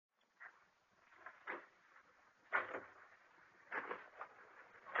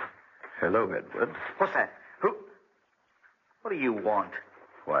Hello, Edward. What's that? Who? What do you want?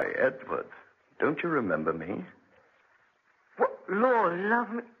 Why, Edward, don't you remember me? What? Lord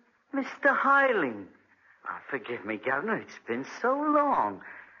love me. Mr. Hyling. Oh, forgive me, Governor. It's been so long.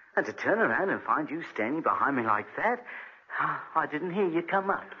 And to turn around and find you standing behind me like that, I didn't hear you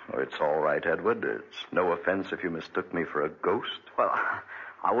come up. Oh, it's all right, Edward. It's no offense if you mistook me for a ghost. Well,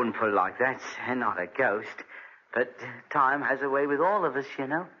 I wouldn't put it like that. Not a ghost. But time has a way with all of us, you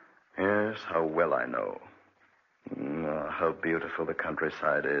know. Yes, how well I know. How beautiful the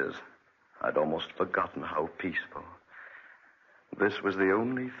countryside is. I'd almost forgotten how peaceful. This was the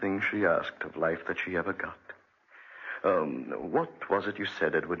only thing she asked of life that she ever got. What was it you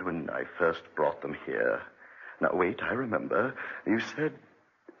said, Edward, when I first brought them here? Now, wait, I remember. You said...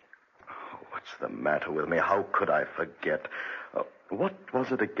 Oh, what's the matter with me? How could I forget? What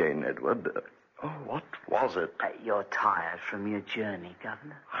was it again, Edward? What was it? You're tired from your journey,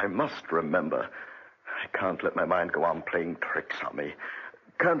 Governor. I must remember. I can't let my mind go on playing tricks on me.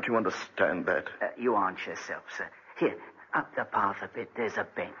 Can't you understand that? You aren't yourself, sir. Here, up the path a bit, there's a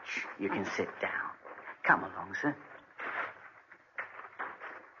bench. You can sit down. Come along, sir.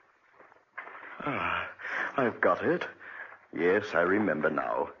 I've got it. Yes, I remember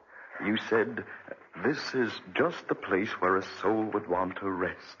now. You said, this is just the place where a soul would want to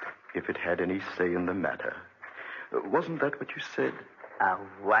rest if it had any say in the matter. Wasn't that what you said? A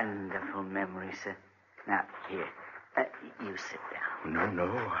wonderful memory, sir. Now, here, you sit down.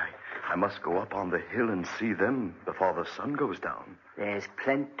 No, I must go up on the hill and see them before the sun goes down. There's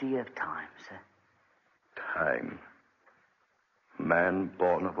plenty of time, sir. Time. Man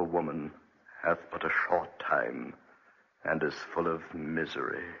born of a woman hath but a short time and is full of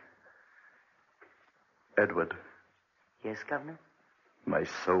misery. Edward. Yes, Governor? My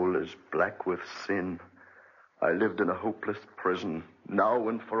soul is black with sin. I lived in a hopeless prison, now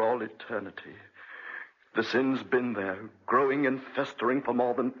and for all eternity. The sin's been there, growing and festering for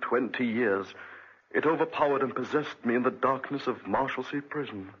more than 20 years. It overpowered and possessed me in the darkness of Marshalsea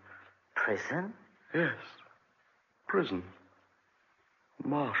Prison. Prison? Yes, prison.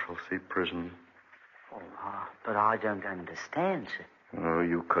 Marshalsea Prison. Oh, but I don't understand, sir. Oh,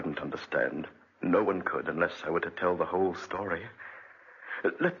 you couldn't understand. No one could unless I were to tell the whole story.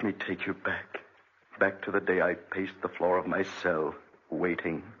 Let me take you back to the day I paced the floor of my cell,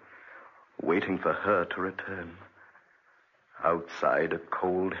 waiting for her to return. Outside, a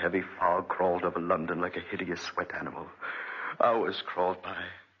cold, heavy fog crawled over London like a hideous wet animal. Hours crawled by,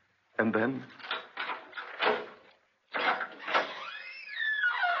 and then...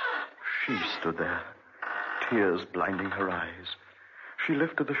 she stood there, tears blinding her eyes. She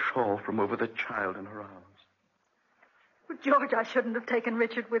lifted the shawl from over the child in her arms. Oh, George, I shouldn't have taken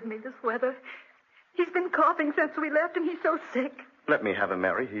Richard with me this weather. He's been coughing since we left, and he's so sick. Let me have him,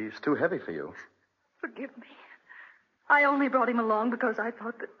 Mary. He's too heavy for you. Forgive me. I only brought him along because I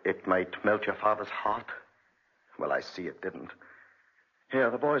thought that... It might melt your father's heart. Well, I see it didn't. Here,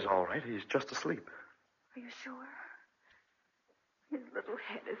 the boy's all right. He's just asleep. Are you sure? His little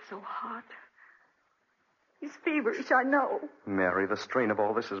head is so hot. He's feverish, I know. Mary, the strain of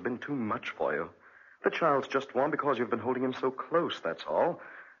all this has been too much for you. The child's just warm because you've been holding him so close, that's all.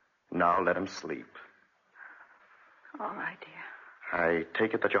 Now let him sleep. All right, dear. I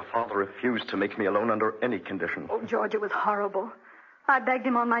take it that your father refused to make me alone under any condition. Oh, George, it was horrible. I begged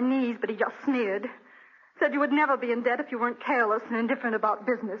him on my knees, but he just sneered. Said you would never be in debt if you weren't careless and indifferent about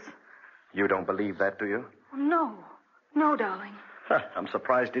business. You don't believe that, do you? No. No, darling. I'm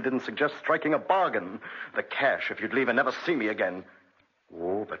surprised he didn't suggest striking a bargain. The cash, if you'd leave and never see me again.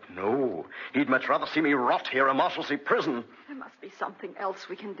 Oh, but no. He'd much rather see me rot here in Marshalsea Prison. There must be something else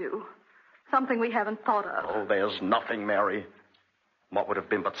we can do. Something we haven't thought of. Oh, there's nothing, Mary. What would have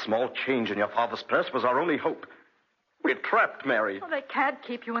been but small change in your father's purse was our only hope. We're trapped, Mary. Well, they can't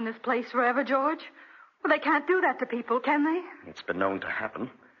keep you in this place forever, George. Well, they can't do that to people, can they? It's been known to happen.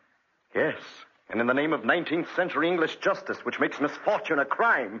 Yes. And in the name of 19th century English justice, which makes misfortune a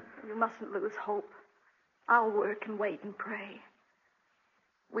crime. You mustn't lose hope. I'll work and wait and pray.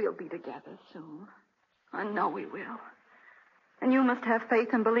 We'll be together soon. I know we will. And you must have faith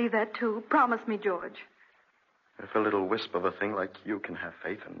and believe that, too. Promise me, George. If a little wisp of a thing like you can have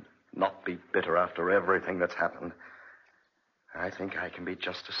faith and not be bitter after everything that's happened, I think I can be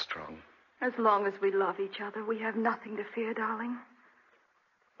just as strong. As long as we love each other, we have nothing to fear, darling.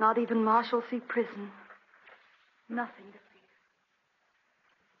 Not even Marshalsea Prison. Nothing to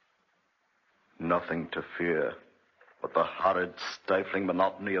fear. Nothing to fear but the horrid, stifling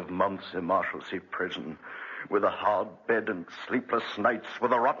monotony of months in Marshalsea Prison, with a hard bed and sleepless nights,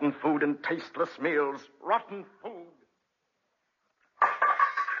 with a rotten food and tasteless meals. Rotten food.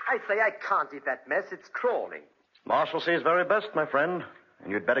 I say I can't eat that mess. It's crawling. Marshalsea's very best, my friend.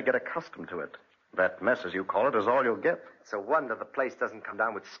 And you'd better get accustomed to it. That mess, as you call it, is all you'll get. It's a wonder the place doesn't come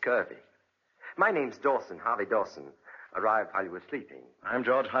down with scurvy. My name's Dawson, Harvey Dawson. Arrived while you were sleeping. I'm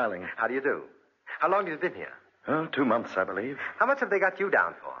George Hiling. How do you do? How long have you been here? 2 months, I believe. How much have they got you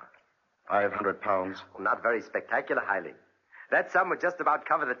down for? 500 pounds. Well, not very spectacular, Hiling. That sum would just about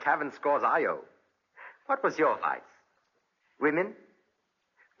cover the tavern scores I owe. What was your vice? Women?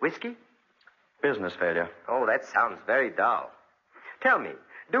 Whiskey? Business failure. Oh, that sounds very dull. Tell me,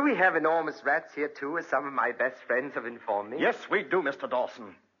 do we have enormous rats here, too, as some of my best friends have informed me? Yes, we do, Mr.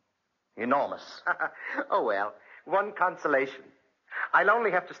 Dawson. Enormous. Oh, well, one consolation. I'll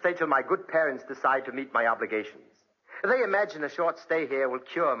only have to stay till my good parents decide to meet my obligations. They imagine a short stay here will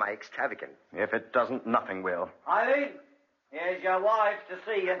cure my extravagance. If it doesn't, nothing will. Eileen, here's your wife to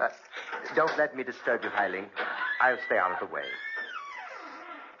see you. Don't let me disturb you, Hiling. I'll stay out of the way.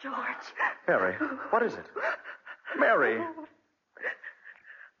 George. Mary, what is it? Mary.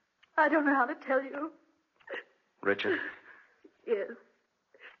 I don't know how to tell you. Richard. Yes.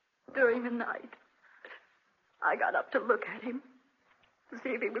 During the night, I got up to look at him, to see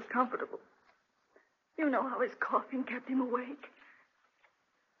if he was comfortable. You know how his coughing kept him awake.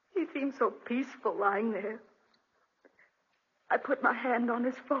 He seemed so peaceful lying there. I put my hand on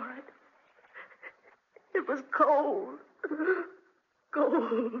his forehead. It was cold.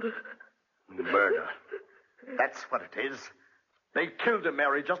 Cold. Murder. That's what it is. They killed him,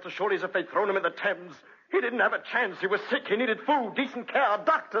 Mary, just as surely as if they'd thrown him in the Thames. He didn't have a chance. He was sick. He needed food, decent care,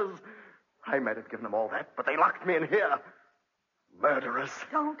 doctors. I might have given him all that, but they locked me in here. Murderers.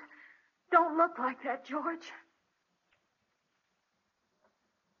 Don't look like that, George.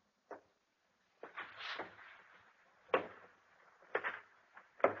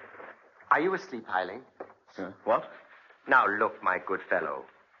 Are you asleep, Hiling? What? Now, look, my good fellow.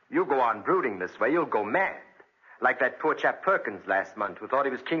 You go on brooding this way, you'll go mad. Like that poor chap Perkins last month who thought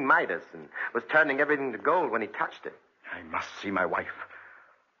he was King Midas and was turning everything to gold when he touched it. I must see my wife.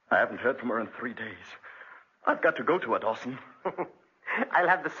 I haven't heard from her in 3 days. I've got to go to her, Dawson. I'll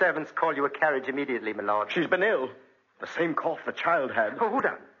have the servants call you a carriage immediately, my lord. She's been ill. The same cough the child had. Oh, who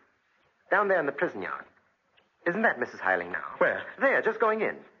done? Down there in the prison yard. Isn't that Mrs. Hiling now? Where? There, just going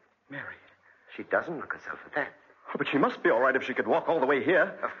in. Mary. She doesn't look herself at that. Oh, but she must be all right if she could walk all the way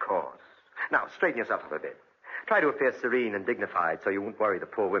here. Of course. Now, straighten yourself up a bit. Try to appear serene and dignified so you won't worry the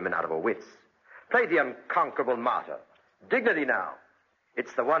poor women out of her wits. Play the unconquerable martyr. Dignity now.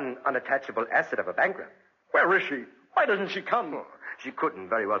 It's the one unattachable asset of a bankrupt. Where is she? Why doesn't she come? Oh, she couldn't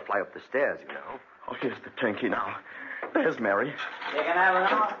very well fly up the stairs, you know. Oh, here's the tanky now. There's Mary. You can have an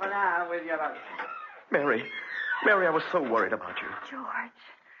half an hour with your husband. Mary. Mary, I was so worried about you. George.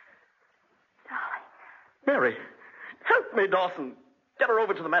 Darling. Mary, help me, Dawson. Get her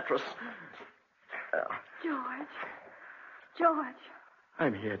over to the mattress. George. George.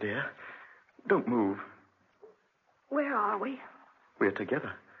 I'm here, dear. Don't move. Where are we? We're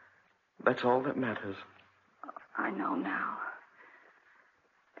together. That's all that matters. I know now.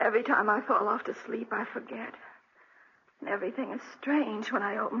 Every time I fall off to sleep, I forget. And everything is strange when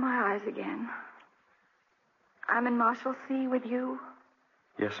I open my eyes again. I'm in Marshalsea with you.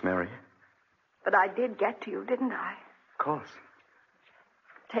 Yes, Mary. But I did get to you, didn't I? Of course.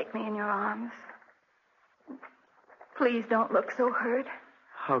 Take me in your arms. Please don't look so hurt.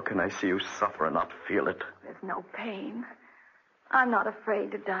 How can I see you suffer and not feel it? There's no pain. I'm not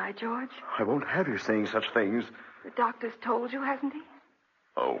afraid to die, George. I won't have you saying such things. The doctor's told you, hasn't he?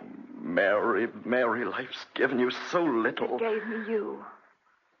 Oh, Mary, Mary, life's given you so little. It gave me you.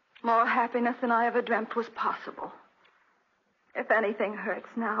 More happiness than I ever dreamt was possible. If anything hurts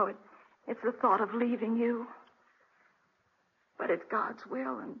now, it's the thought of leaving you. But it's God's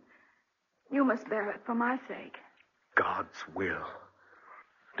will, and you must bear it for my sake. God's will.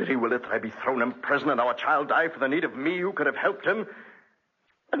 Did he will it that I be thrown in prison and our child die for the need of me who could have helped him?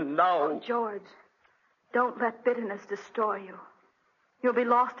 And now... Oh, George, don't let bitterness destroy you. You'll be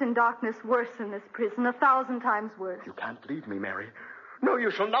lost in darkness worse than this prison, 1,000 times worse. You can't leave me, Mary. No,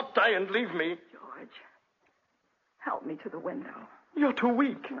 you shall not die and leave me. George, help me to the window. You're too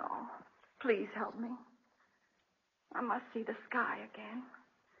weak. No, please help me. I must see the sky again.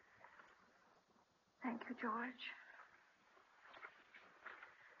 Thank you, George.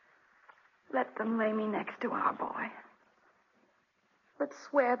 Let them lay me next to our boy. But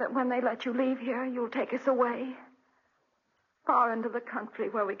swear that when they let you leave here, you'll take us away. Far into the country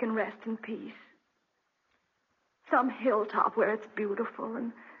where we can rest in peace. Some hilltop where it's beautiful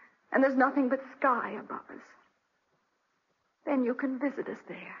and there's nothing but sky above us. Then you can visit us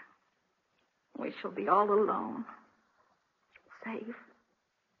there. We shall be all alone. Safe.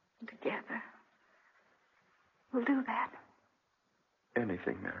 Together. We'll do that.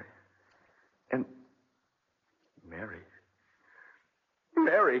 Anything, Mary. And... Mary.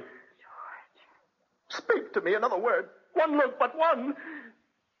 Mary! George. Speak to me another word. One look, but one.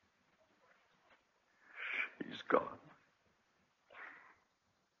 She's gone.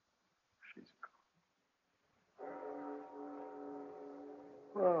 She's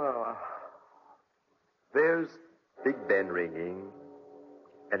gone. Oh. There's Big Ben ringing.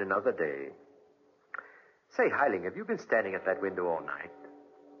 And another day. Say, Heiling, have you been standing at that window all night?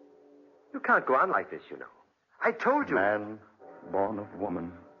 You can't go on like this, you know. I told you. Man born of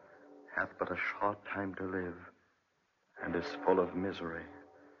woman hath but a short time to live, and is full of misery.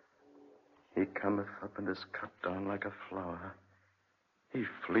 He cometh up and is cut down like a flower. He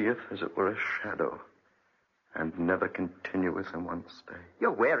fleeth as it were a shadow, and never continueth in one stay.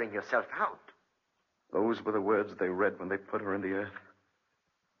 You're wearing yourself out. Those were the words they read when they put her in the earth.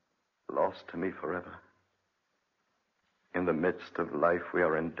 Lost to me forever. In the midst of life we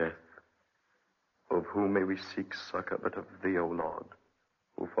are in death. Of whom may we seek succor but of thee, O Lord,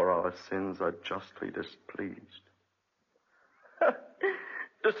 who for our sins are justly displeased.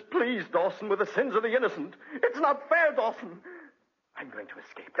 Displeased, Dawson, with the sins of the innocent. It's not fair, Dawson. I'm going to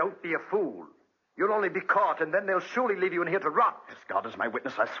escape. Don't be a fool. You'll only be caught, and then they'll surely leave you in here to rot. As God is my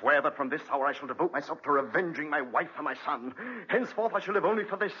witness, I swear that from this hour I shall devote myself to revenging my wife and my son. Henceforth I shall live only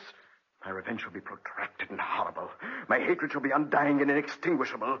for this. My revenge shall be protracted and horrible. My hatred shall be undying and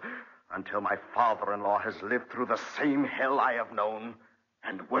inextinguishable, until my father-in-law has lived through the same hell I have known,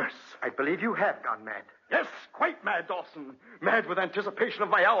 and worse. I believe you have gone mad. Yes, quite mad, Dawson. Mad with anticipation of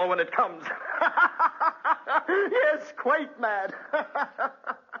my hour when it comes. Yes, quite mad.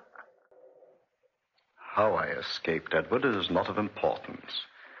 How I escaped, Edward, is not of importance.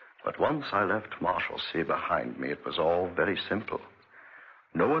 But once I left Marshalsea behind me, it was all very simple.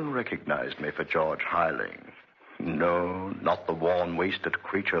 No one recognized me for George Heiling. No, not the worn, wasted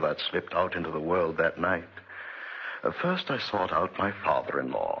creature that slipped out into the world that night. First, I sought out my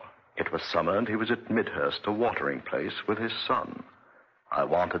father-in-law. It was summer, and he was at Midhurst, a watering place, with his son. I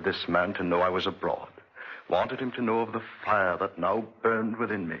wanted this man to know I was abroad. Wanted him to know of the fire that now burned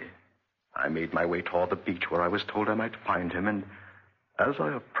within me. I made my way toward the beach where I was told I might find him, and as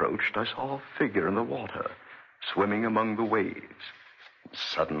I approached, I saw a figure in the water, swimming among the waves.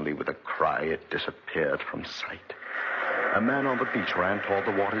 Suddenly, with a cry, it disappeared from sight. A man on the beach ran toward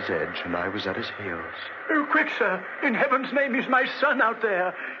the water's edge, and I was at his heels. Oh, quick, sir. In heaven's name, is my son out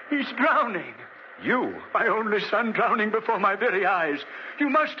there. He's drowning. You? My only son drowning before my very eyes. You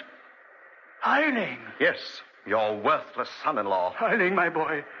must... Heiling. Yes, your worthless son-in-law. Heiling, my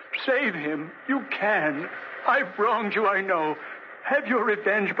boy. Save him. You can. I've wronged you, I know. Have your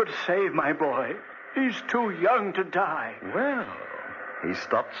revenge, but save my boy. He's too young to die. Well... He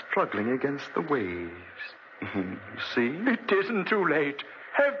stopped struggling against the waves. See? It isn't too late.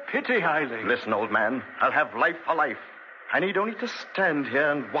 Have pity, Heiling. Listen, old man. I'll have life for life. I need only to stand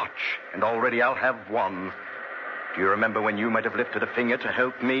here and watch, and already I'll have won. Do you remember when you might have lifted a finger to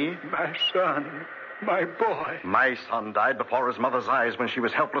help me? My son. My boy. My son died before his mother's eyes when she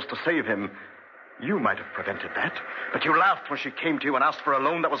was helpless to save him. You might have prevented that, but you laughed when she came to you and asked for a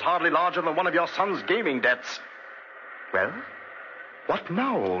loan that was hardly larger than one of your son's gaming debts. Well... What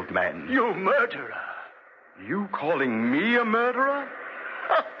now, old man? You murderer. You calling me a murderer?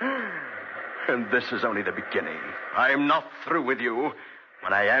 And this is only the beginning. I'm not through with you.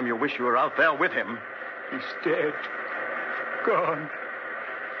 When I am, you wish you were out there with him. He's dead. Gone.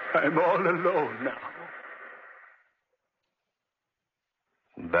 I'm all alone now.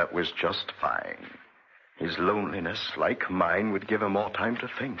 That was just fine. His loneliness, like mine, would give him more time to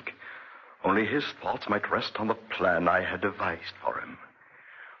think. Only his thoughts might rest on the plan I had devised for him.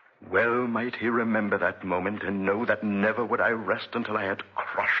 Well might he remember that moment and know that never would I rest until I had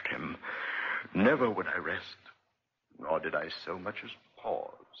crushed him. Never would I rest, nor did I so much as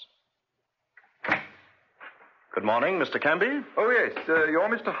pause. Good morning, Mr. Canby. Oh, yes. You're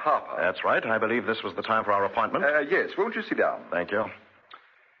Mr. Harper. That's right. I believe this was the time for our appointment. Yes. Won't you sit down? Thank you.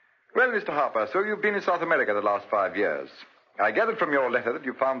 Well, Mr. Harper, so you've been in South America the last 5 years. I gathered from your letter that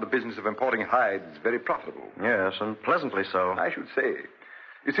you found the business of importing hides very profitable. Yes, and pleasantly so. I should say.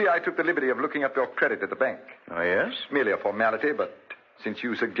 You see, I took the liberty of looking up your credit at the bank. Oh, yes? Merely a formality, but since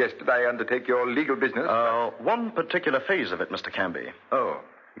you suggested I undertake your legal business... One particular phase of it, Mr. Canby. Oh.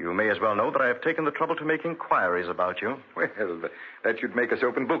 You may as well know that I have taken the trouble to make inquiries about you. Well, that should make us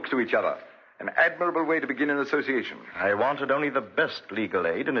open books to each other. An admirable way to begin an association. I wanted only the best legal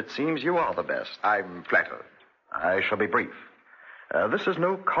aid, and it seems you are the best. I'm flattered. I shall be brief. This is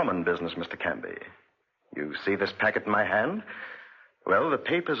no common business, Mr. Canby. You see this packet in my hand? Well, the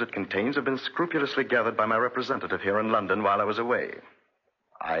papers it contains have been scrupulously gathered by my representative here in London while I was away.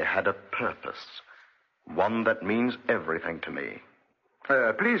 I had a purpose. One that means everything to me.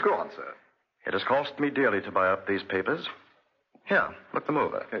 Please go on, sir. It has cost me dearly to buy up these papers. Here, look them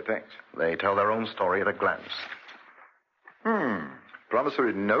over. Thanks. They tell their own story at a glance.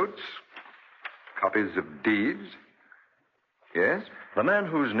 Promissory notes, copies of deeds. Yes? The man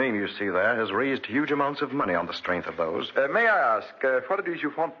whose name you see there has raised huge amounts of money on the strength of those. May I ask what it is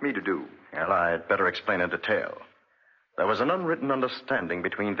you want me to do? Well, I'd better explain in detail. There was an unwritten understanding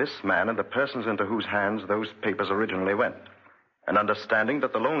between this man and the persons into whose hands those papers originally went. An understanding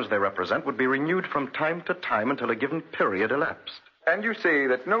that the loans they represent would be renewed from time to time until a given period elapsed. And you say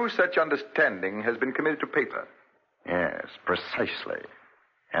that no such understanding has been committed to paper? Yes, precisely.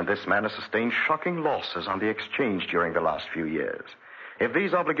 And this man has sustained shocking losses on the exchange during the last few years. If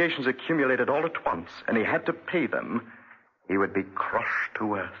these obligations accumulated all at once and he had to pay them, he would be crushed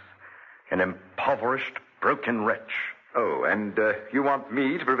to earth, an impoverished, broken wretch. Oh, and you want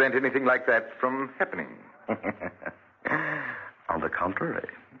me to prevent anything like that from happening? On the contrary,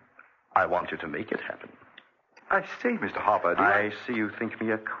 I want you to make it happen. I say, Mr. Harper, I see you think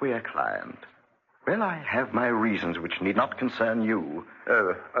me a queer client. Well, I have my reasons which need not concern you.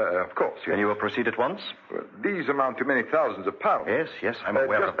 Of course, yes. Then you will proceed at once? Well, these amount to many thousands of pounds. Yes, I'm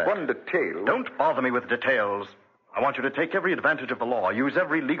aware of that. Just one detail. Don't bother me with details. I want you to take every advantage of the law, use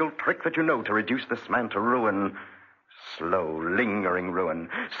every legal trick that you know to reduce this man to ruin. Slow, lingering ruin.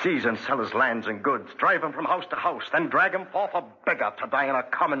 Seize and sell his lands and goods, drive him from house to house, then drag him forth a beggar to die in a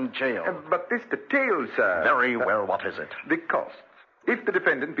common jail. But this detail, sir... Very well, what is it? The costs. If the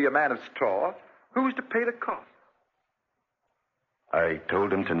defendant be a man of straw, who's to pay the cost? I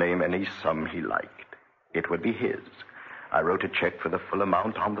told him to name any sum he liked. It would be his. I wrote a check for the full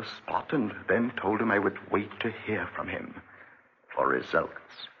amount on the spot and then told him I would wait to hear from him for results.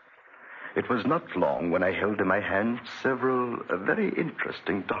 It was not long when I held in my hand several very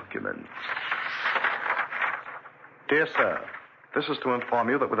interesting documents. Dear sir, this is to inform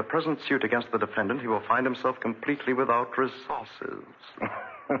you that with the present suit against the defendant, he will find himself completely without resources.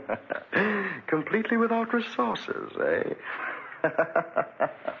 Completely without resources, eh?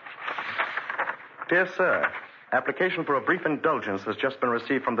 Dear sir, application for a brief indulgence has just been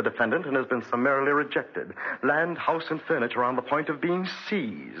received from the defendant and has been summarily rejected. Land, house, and furniture are on the point of being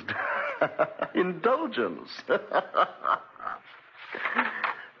seized. Indulgence.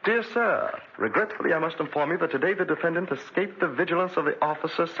 Dear sir, regretfully I must inform you that today the defendant escaped the vigilance of the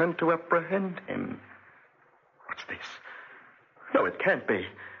officer sent to apprehend him. What's this? No, it can't be.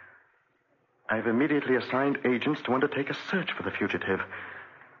 I've immediately assigned agents to undertake a search for the fugitive.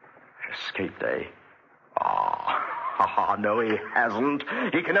 Escaped, eh? No, he hasn't.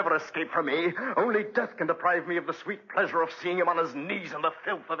 He can never escape from me. Only death can deprive me of the sweet pleasure of seeing him on his knees in the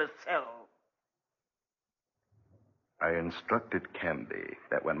filth of his cell. I instructed Canby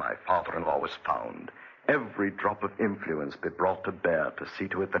that when my father-in-law was found, every drop of influence be brought to bear to see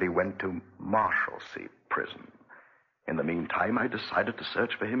to it that he went to Marshalsea prison. In the meantime, I decided to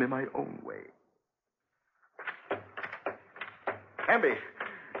search for him in my own way.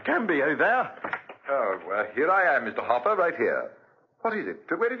 Canby, are you there? Oh, here I am, Mr. Harper, right here. What is it?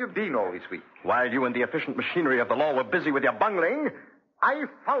 Where have you been all this week? While you and the efficient machinery of the law were busy with your bungling, I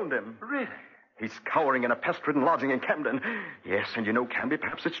found him. Really? He's cowering in a pest-ridden lodging in Camden. Yes, and you know, Canby,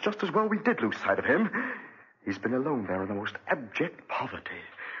 perhaps it's just as well we did lose sight of him. He's been alone there in the most abject poverty.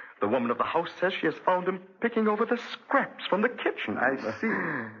 The woman of the house says she has found him picking over the scraps from the kitchen. I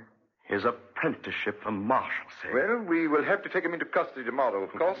see. His apprenticeship from Marshalsea. Well, we will have to take him into custody tomorrow,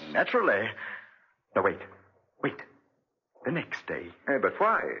 of course. Naturally. No, wait. The next day. But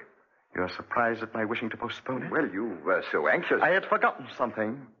why? You're surprised at my wishing to postpone it? Well, you were so anxious. I had forgotten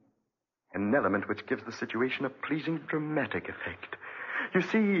something. An element which gives the situation a pleasing dramatic effect. You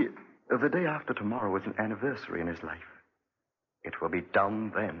see, the day after tomorrow is an anniversary in his life. It will be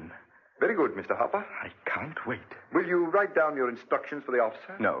done then. Very good, Mr. Harper. I can't wait. Will you write down your instructions for the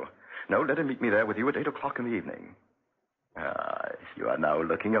officer? No, let him meet me there with you at 8 o'clock in the evening. You are now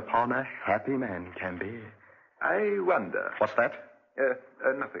looking upon a happy man, Canby. I wonder. What's that?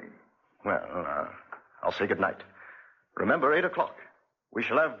 Nothing. Well, I'll say good night. Remember, 8 o'clock. We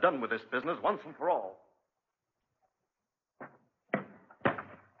shall have done with this business once and for all.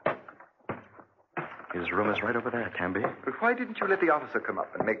 His room is right over there, Canby. But why didn't you let the officer come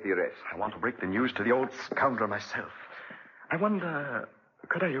up and make the arrest? I want to break the news to the old scoundrel myself. I wonder,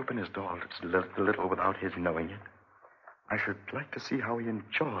 could I open his door just a little without his knowing it? I should like to see how he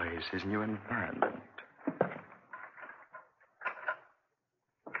enjoys his new environment.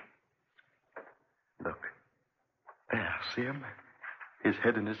 Look. There, see him? his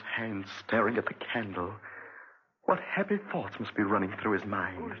head in his hands, staring at the candle. What happy thoughts must be running through his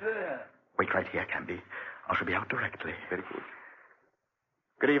mind? Who's there? Wait right here, Canby. I shall be out directly. Very good.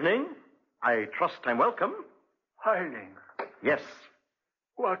 Good evening. I trust I'm welcome. Hiling. Yes.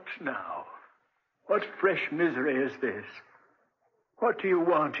 What now? What fresh misery is this? What do you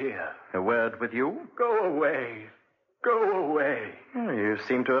want here? A word with you? Go away. Go away. You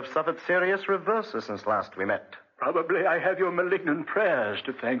seem to have suffered serious reverses since last we met. Probably I have your malignant prayers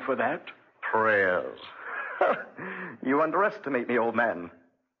to thank for that. Prayers. You underestimate me, old man.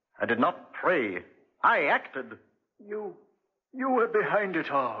 I did not pray. I acted. You were behind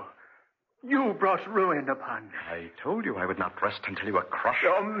it all. You brought ruin upon me. I told you I would not rest until you were crushed.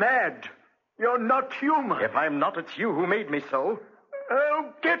 You're mad. You're not human. If I'm not, it's you who made me so.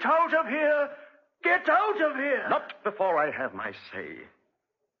 Oh, get out of here. Get out of here. Not before I have my say.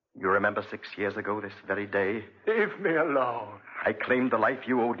 You remember 6 years ago this very day? Leave me alone. I claimed the life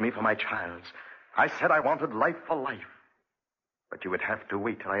you owed me for my child's. I said I wanted life for life. But you would have to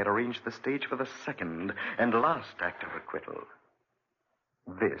wait till I had arranged the stage for the second and last act of acquittal.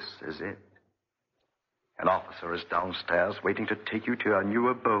 This is it. An officer is downstairs waiting to take you to your new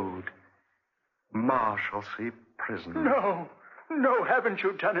abode. Marshalsea Prison. No, haven't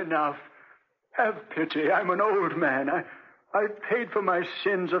you done enough? Have pity. I'm an old man. I've paid for my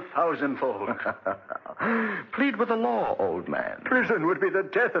sins 1,000-fold. Plead with the law, old man. Prison would be the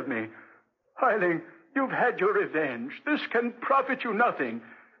death of me. Hiling, you've had your revenge. This can profit you nothing.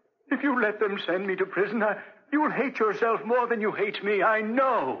 If you let them send me to prison, you'll hate yourself more than you hate me. I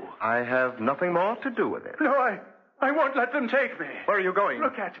know. I have nothing more to do with it. No, I won't let them take me. Where are you going?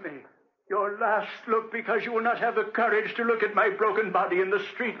 Look at me. Your last look, because you will not have the courage to look at my broken body in the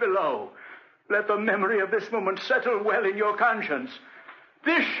street below. Let the memory of this moment settle well in your conscience.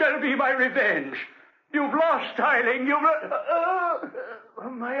 This shall be my revenge. You've lost, Hiling.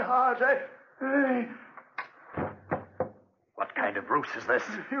 My heart. What kind of ruse is this?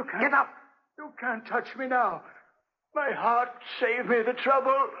 You can't. Get up! You can't touch me now. My heart saved me the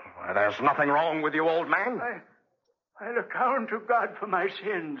trouble. Well, there's nothing wrong with you, old man. I'll account to God for my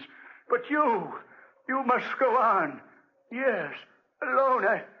sins. But you must go on. Yes, alone.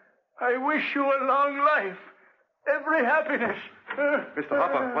 I wish you a long life. Every happiness. Mr.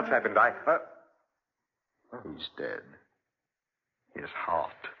 Hopper, what's happened? He's dead. His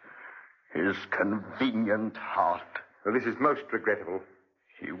heart. His convenient heart. Well, this is most regrettable.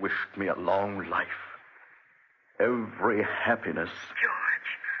 He wished me a long life. Every happiness. George,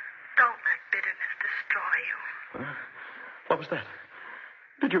 don't let bitterness destroy you. What was that?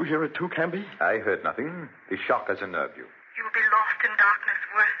 Did you hear it too, Canby? I heard nothing. The shock has unnerved you. You will be lost in darkness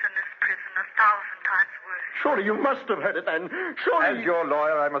worse than this prison, 1,000 times worse. Surely you must have heard it then. Surely... As your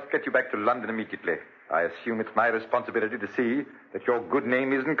lawyer, I must get you back to London immediately. I assume it's my responsibility to see that your good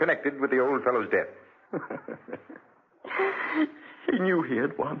name isn't connected with the old fellow's death. He knew he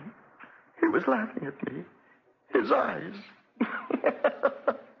had won. He was laughing at me. His eyes.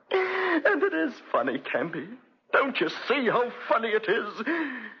 And it is funny, Canby. Don't you see how funny it is?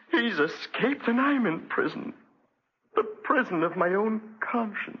 He's escaped and I'm in prison. The prison of my own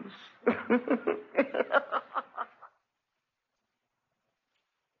conscience.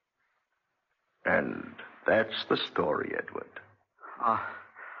 And that's the story, Edward.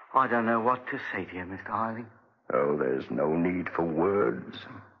 I don't know what to say to you, Mr. Hiling. Oh, there's no need for words.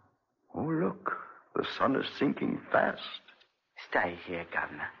 Oh, look. The sun is sinking fast. Stay here,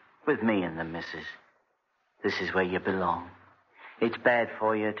 Governor, with me and the missus. This is where you belong. It's bad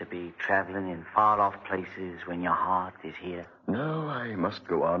for you to be traveling in far-off places when your heart is here. No, I must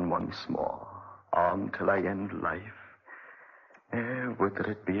go on once more. On till I end life. Would that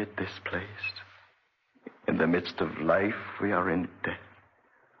it be at this place. In the midst of life, we are in death.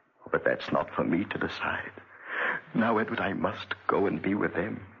 But that's not for me to decide. Now, Edward, I must go and be with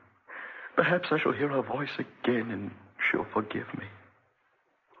them. Perhaps I shall hear her voice again and she'll forgive me.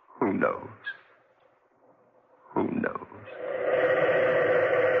 Who knows? Who knows?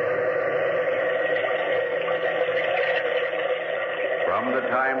 From the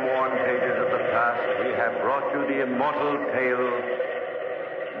time-worn pages of the past, we have brought you the immortal tale,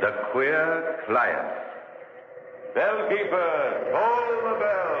 The Queer Client. Bellkeeper,